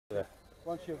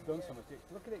once you've done something,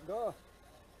 look at it go.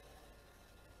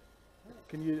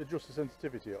 Can you adjust the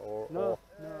sensitivity or? No.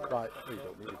 Right, you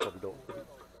don't need, you probably don't.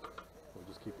 We'll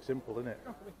just keep it simple, innit?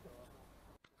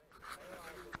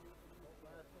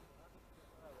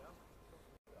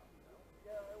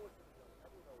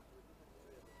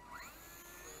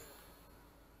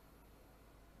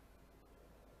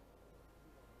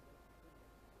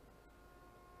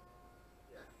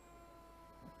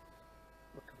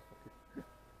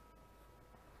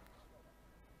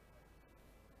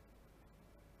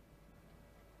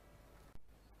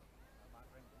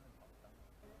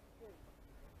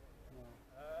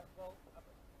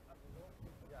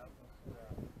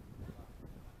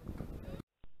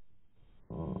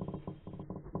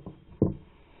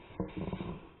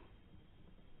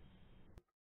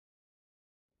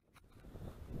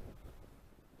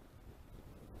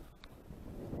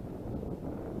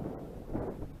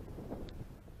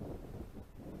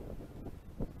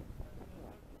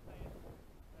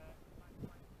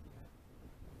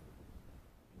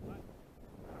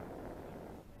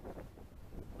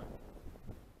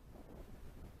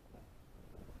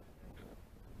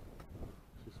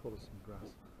 Swallow some grass.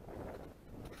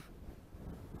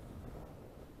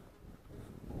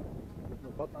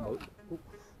 Not bad, no.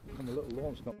 And a little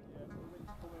launch now.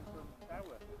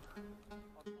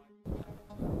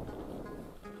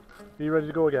 Are you ready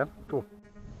to go again? Go.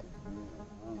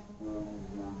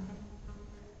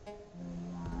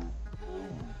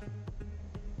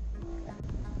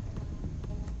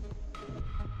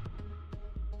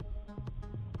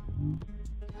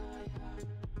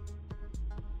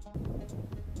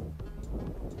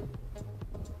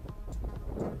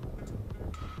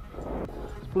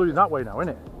 Blue that way now, isn't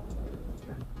it?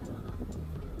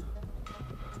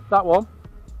 That one.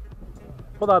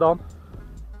 Put that on.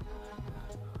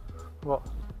 What?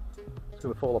 It's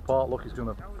going to fall apart. Look, it's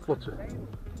going to flutter.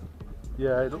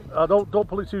 Yeah, don't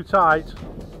pull it too tight.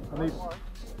 I need.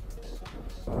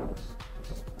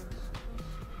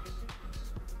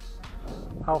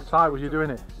 How tight was you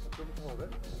doing it?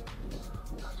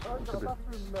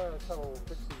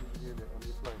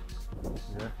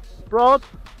 Yeah. Rod.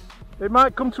 It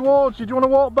might come towards you. Do you want to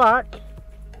walk back?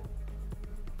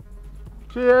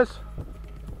 Cheers.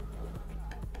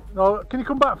 No, can you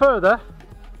come back further?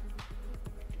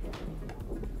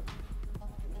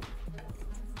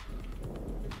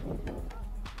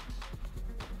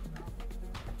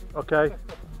 Okay.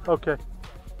 Okay.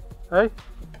 Hey?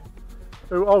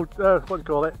 What do you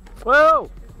call it?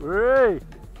 Well, well,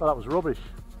 that was rubbish.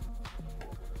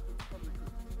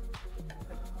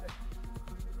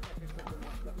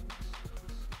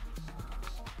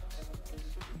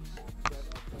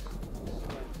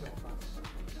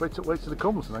 Wait till it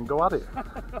comes and then go at it.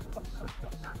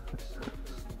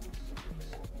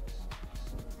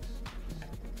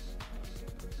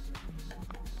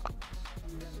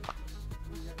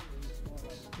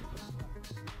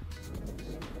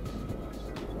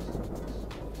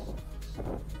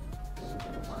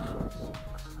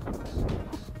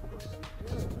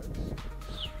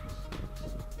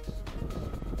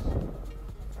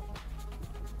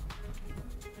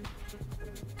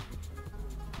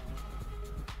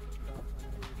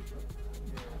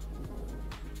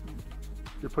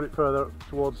 You put it further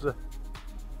towards the...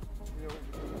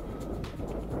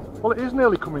 Well, it is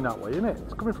nearly coming that way, isn't it?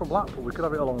 It's coming from Blackpool, we could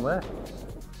have it along there.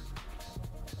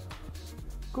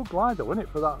 Good glide though, isn't it,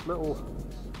 for that little...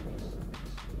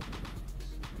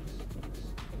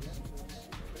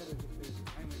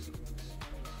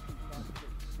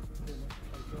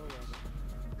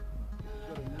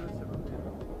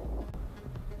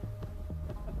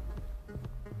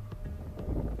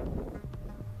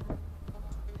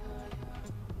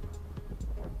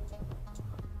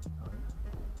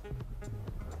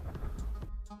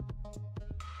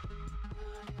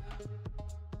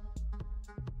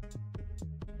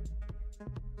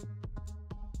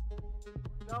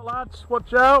 Watch out, lads,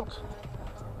 watch out!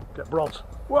 Get brought.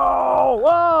 Whoa,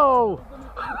 whoa!